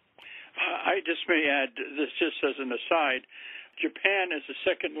 I just may add, this just as an aside, Japan is the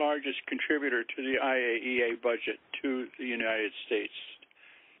second largest contributor to the IAEA budget to the United States.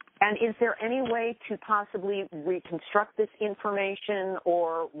 And is there any way to possibly reconstruct this information,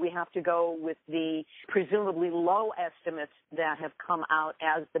 or we have to go with the presumably low estimates that have come out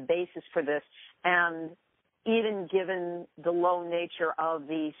as the basis for this? And even given the low nature of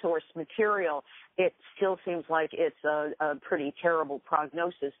the source material, it still seems like it's a pretty terrible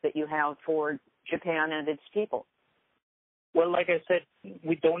prognosis that you have for Japan and its people. Well, like I said,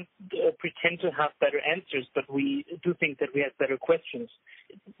 we don't pretend to have better answers, but we do think that we have better questions.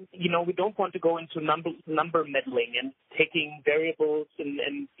 We don't want to go into number meddling and taking variables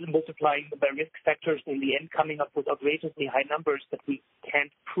and multiplying them by risk factors, and in the end coming up with outrageously high numbers that we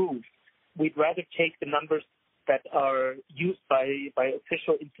can't prove. We'd rather take the numbers that are used by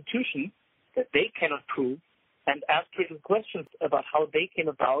official institutions that they cannot prove and ask critical questions about how they came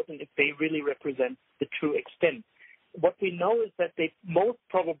about and if they really represent the true extent. What we know is that they most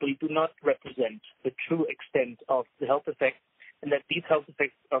probably do not represent the true extent of the health effects, and that these health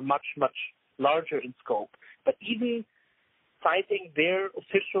effects are much, much larger in scope. But even citing their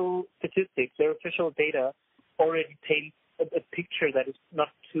official statistics, their official data, already paints a picture that is not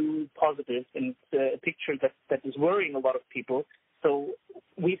too positive and a picture that is worrying a lot of people. So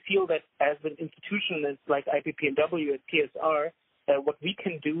we feel that as an institution like IPPNW and PSR, what we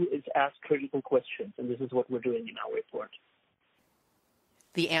can do is ask critical questions, and this is what we're doing in our report.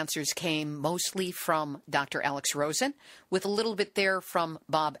 The answers came mostly from Dr. Alex Rosen, with a little bit there from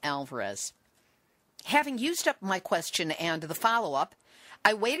Bob Alvarez. Having used up my question and the follow-up,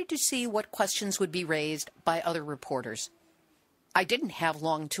 I waited to see what questions would be raised by other reporters. I didn't have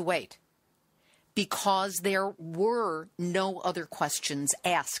long to wait, because there were no other questions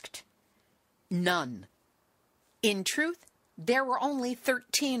asked. None. In truth, there were only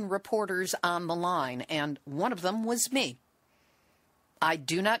 13 reporters on the line, and one of them was me. I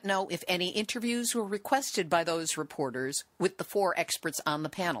do not know if any interviews were requested by those reporters with the 4 experts on the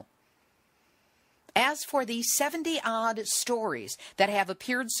panel. As for the 70-odd stories that have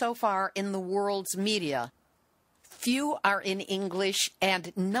appeared so far in the world's media, few are in English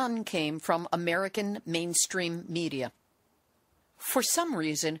and none came from American mainstream media. For some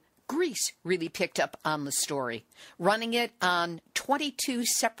reason, Greece really picked up on the story, running it on 22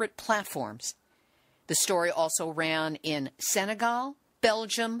 separate platforms. The story also ran in Senegal,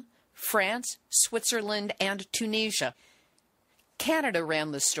 Belgium, France, Switzerland, and Tunisia. Canada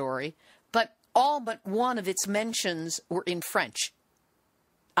ran the story, but all but one of its mentions were in French.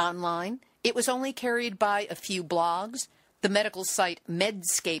 Online, it was only carried by a few blogs, the medical site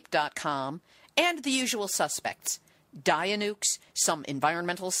medscape.com, and the usual suspects, Dianukes, some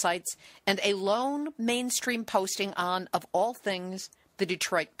environmental sites, and a lone mainstream posting on, of all things, the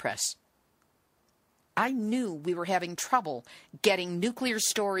Detroit Press. I knew we were having trouble getting nuclear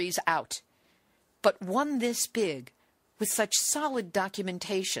stories out, but one this big, with such solid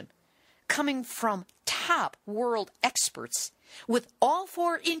documentation, coming from top world experts, with all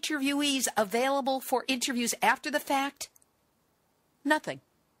 4 interviewees available for interviews after the fact, nothing.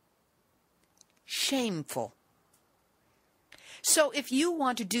 Shameful. So if you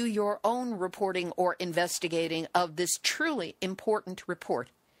want to do your own reporting or investigating of this truly important report,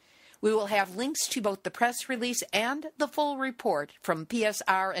 We will have links to both the press release and the full report from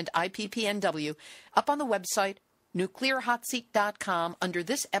PSR and IPPNW up on the website nuclearhotseat.com under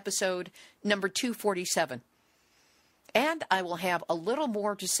this episode, number 247. And I will have a little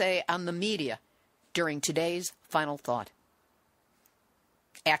more to say on the media during today's final thought.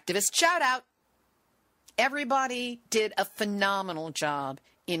 Activist shout out. Everybody did a phenomenal job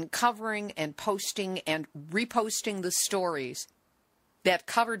in covering and posting and reposting the stories that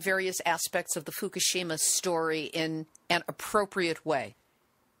covered various aspects of the Fukushima story in an appropriate way.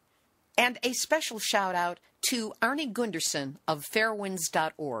 And a special shout out to Arnie Gunderson of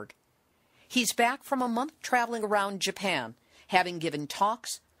fairwinds.org. He's back from a month traveling around Japan, having given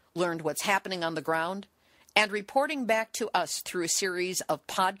talks, learned what's happening on the ground, and reporting back to us through a series of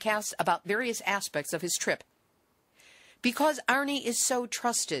podcasts about various aspects of his trip. Because Arnie is so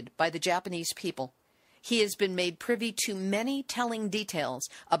trusted by the Japanese people, he has been made privy to many telling details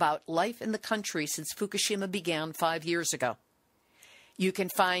about life in the country since Fukushima began 5 years ago. You can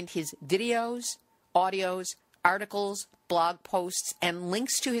find his videos, audios, articles, blog posts, and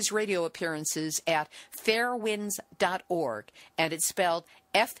links to his radio appearances at fairwinds.org, and it's spelled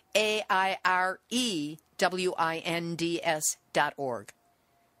FAIREWINDS.org.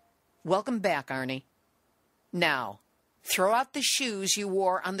 Welcome back, Arnie. Now, throw out the shoes you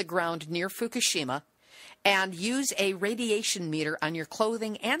wore on the ground near Fukushima and use a radiation meter on your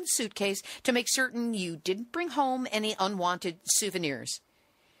clothing and suitcase to make certain you didn't bring home any unwanted souvenirs.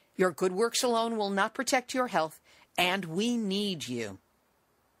 Your good works alone will not protect your health, and we need you.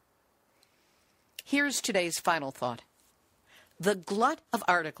 Here's today's final thought. The glut of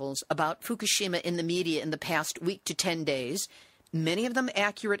articles about Fukushima in the media in the past week to 10 days, many of them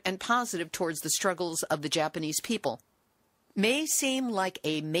accurate and positive towards the struggles of the Japanese people, may seem like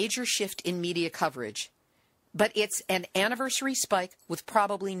a major shift in media coverage, but it's an anniversary spike with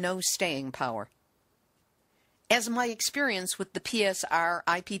probably no staying power. As my experience with the PSR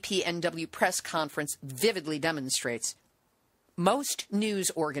IPPNW press conference vividly demonstrates, most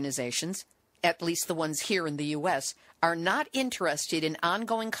news organizations, at least the ones here in the U.S., are not interested in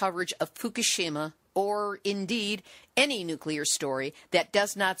ongoing coverage of Fukushima or, indeed, any nuclear story that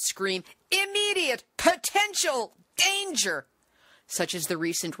does not scream immediate potential danger, such as the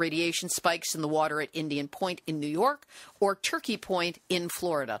recent radiation spikes in the water at Indian Point in New York or Turkey Point in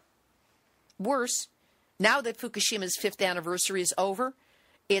Florida. Worse, now that Fukushima's 5th anniversary is over,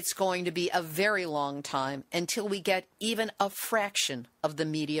 it's going to be a very long time until we get even a fraction of the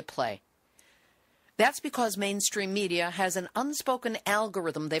media play. That's because mainstream media has an unspoken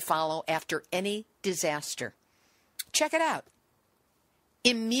algorithm they follow after any disaster. Check it out.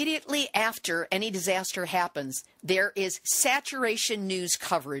 Immediately after any disaster happens, there is saturation news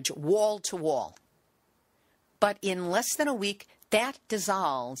coverage wall to wall. But in less than a week, that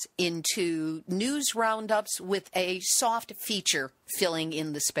dissolves into news roundups with a soft feature filling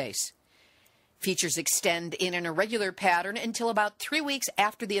in the space. Features extend in an irregular pattern until about 3 weeks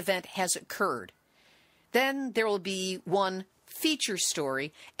after the event has occurred. Then there will be one feature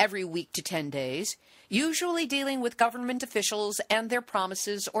story every week to 10 days, usually dealing with government officials and their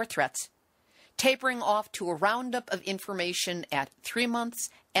promises or threats, tapering off to a roundup of information at 3 months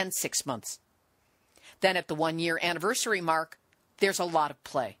and 6 months. Then at the 1-year anniversary mark, there's a lot of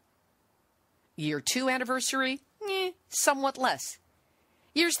play. Year 2 anniversary, somewhat less.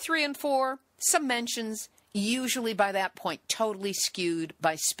 Years 3 and 4, some mentions, usually by that point totally skewed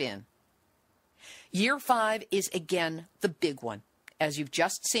by spin. Year 5 is again the big one, as you've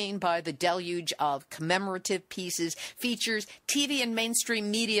just seen by the deluge of commemorative pieces, features, TV and mainstream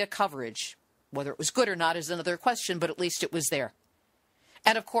media coverage. Whether it was good or not is another question, but at least it was there.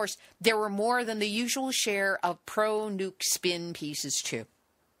 And of course, there were more than the usual share of pro-nuke spin pieces too.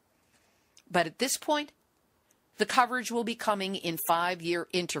 But at this point, the coverage will be coming in 5-year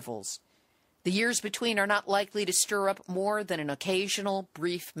intervals. The years between are not likely to stir up more than an occasional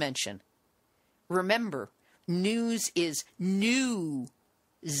brief mention. Remember, news is news.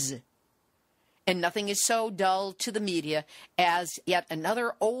 And nothing is so dull to the media as yet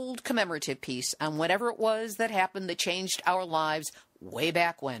another old commemorative piece on whatever it was that happened that changed our lives way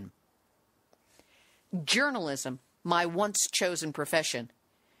back when. Journalism, my once chosen profession,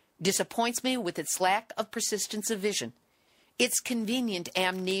 disappoints me with its lack of persistence of vision, its convenient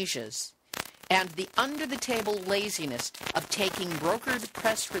amnesias, and the under-the-table laziness of taking brokered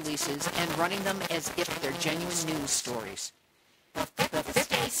press releases and running them as if they're genuine news stories. The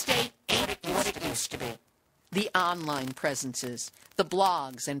 50th state ain't what it used to be. The online presences, the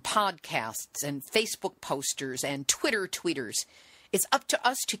blogs and podcasts and Facebook posters and Twitter tweeters. It's up to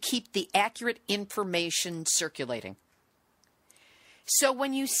us to keep the accurate information circulating. So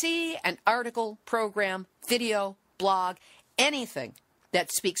when you see an article, program, video, blog, anything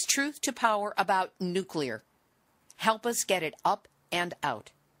that speaks truth to power about nuclear, help us get it up and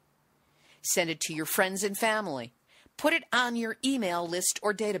out. Send it to your friends and family. Put it on your email list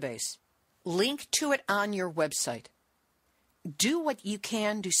or database. Link to it on your website. Do what you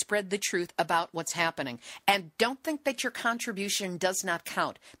can to spread the truth about what's happening. And don't think that your contribution does not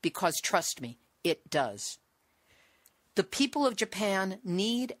count, because trust me, it does. The people of Japan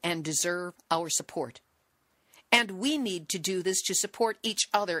need and deserve our support. And we need to do this to support each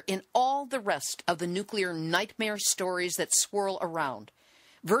other in all the rest of the nuclear nightmare stories that swirl around,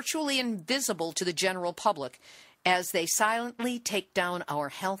 virtually invisible to the general public, as they silently take down our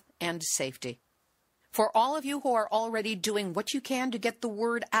health and safety. For all of you who are already doing what you can to get the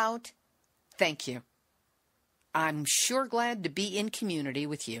word out, thank you. I'm sure glad to be in community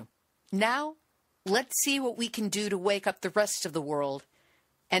with you. Now, let's see what we can do to wake up the rest of the world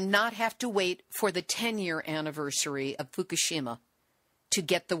and not have to wait for the 10-year anniversary of Fukushima to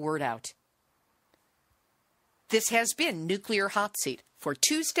get the word out. This has been Nuclear Hot Seat for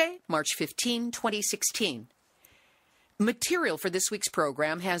Tuesday, March 15, 2016. Material for this week's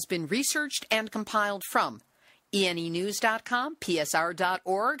program has been researched and compiled from enenews.com,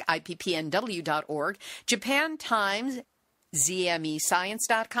 psr.org, IPPNW.org, Japan Times,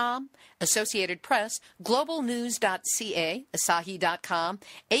 ZMEScience.com, Associated Press, globalnews.ca, Asahi.com,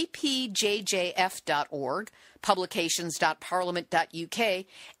 APJJF.org, publications.parliament.uk,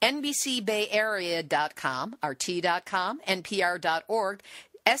 NBCBayArea.com, RT.com, NPR.org,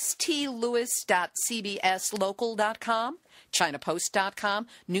 stlewis.cbslocal.com, ChinaPost.com,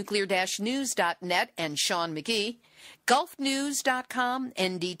 nuclear-news.net, and Sean McGee, GulfNews.com,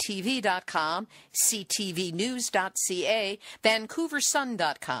 NDTV.com, CTVNews.ca,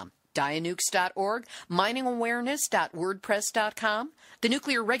 VancouverSun.com, Dianukes.org, MiningAwareness.wordpress.com, the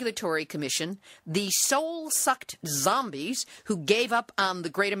Nuclear Regulatory Commission, the soul-sucked zombies who gave up on the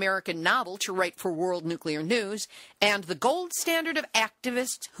great American novel to write for World Nuclear News, and the gold standard of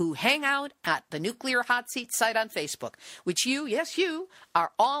activists who hang out at the Nuclear Hot Seat site on Facebook, which you, yes you,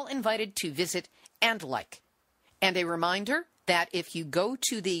 are all invited to visit and like. And a reminder that if you go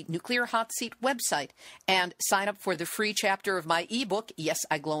to the Nuclear Hot Seat website and sign up for the free chapter of my ebook, Yes,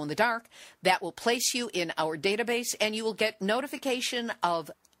 I Glow in the Dark, that will place you in our database, and you will get notification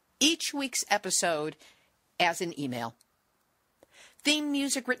of each week's episode as an email. Theme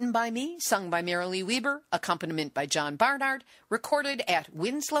music written by me, sung by Marilee Weber, accompaniment by John Barnard, recorded at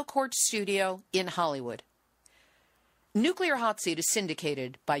Winslow Court Studio in Hollywood. Nuclear Hot Seat is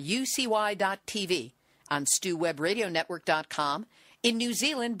syndicated by UCY.TV, on StewWebRadioNetwork.com, in New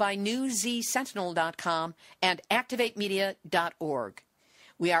Zealand by NewZSentinel.com, and ActivateMedia.org.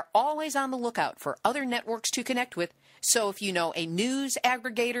 We are always on the lookout for other networks to connect with, so if you know a news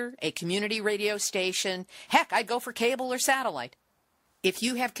aggregator, a community radio station, heck, I'd go for cable or satellite. If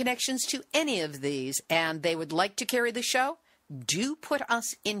you have connections to any of these and they would like to carry the show, do put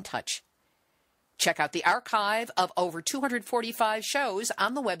us in touch. Check out the archive of over 245 shows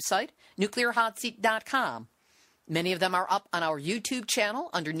on the website, nuclearhotseat.com. Many of them are up on our YouTube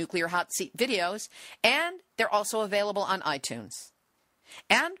channel under Nuclear Hot Seat Videos, and they're also available on iTunes.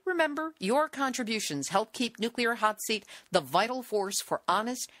 And remember, your contributions help keep Nuclear Hot Seat the vital force for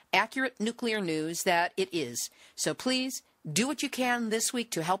honest, accurate nuclear news that it is. So please, do what you can this week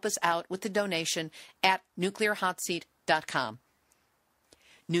to help us out with the donation at nuclearhotseat.com.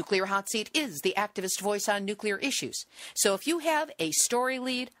 Nuclear Hot Seat is the activist voice on nuclear issues. So if you have a story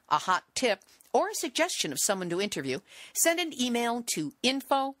lead, a hot tip, or a suggestion of someone to interview, send an email to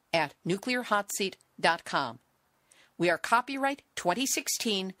info@nuclearhotseat.com. We are copyright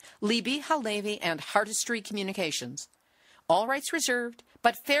 2016, Libby Halevi and Heartistry Communications. All rights reserved,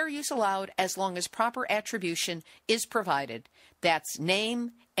 but fair use allowed as long as proper attribution is provided. That's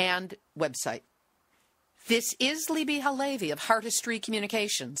name and website. This is Libby Halevi of Heartistry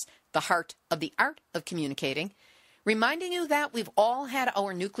Communications, the heart of the art of communicating, reminding you that we've all had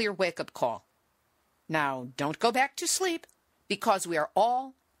our nuclear wake-up call. Now, don't go back to sleep, because we are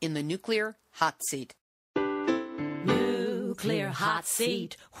all in the Nuclear Hot Seat. Nuclear hot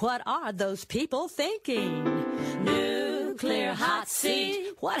seat. What are those people thinking? Nuclear hot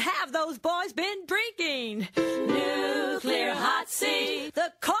seat. What have those boys been drinking? Nuclear hot seat.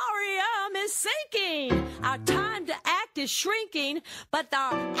 The corium is sinking. Our time to act is shrinking, but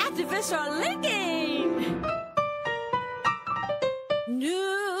our activists are linking.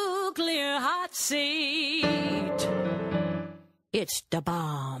 Nuclear hot seat. It's the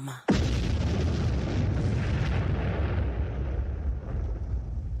bomb.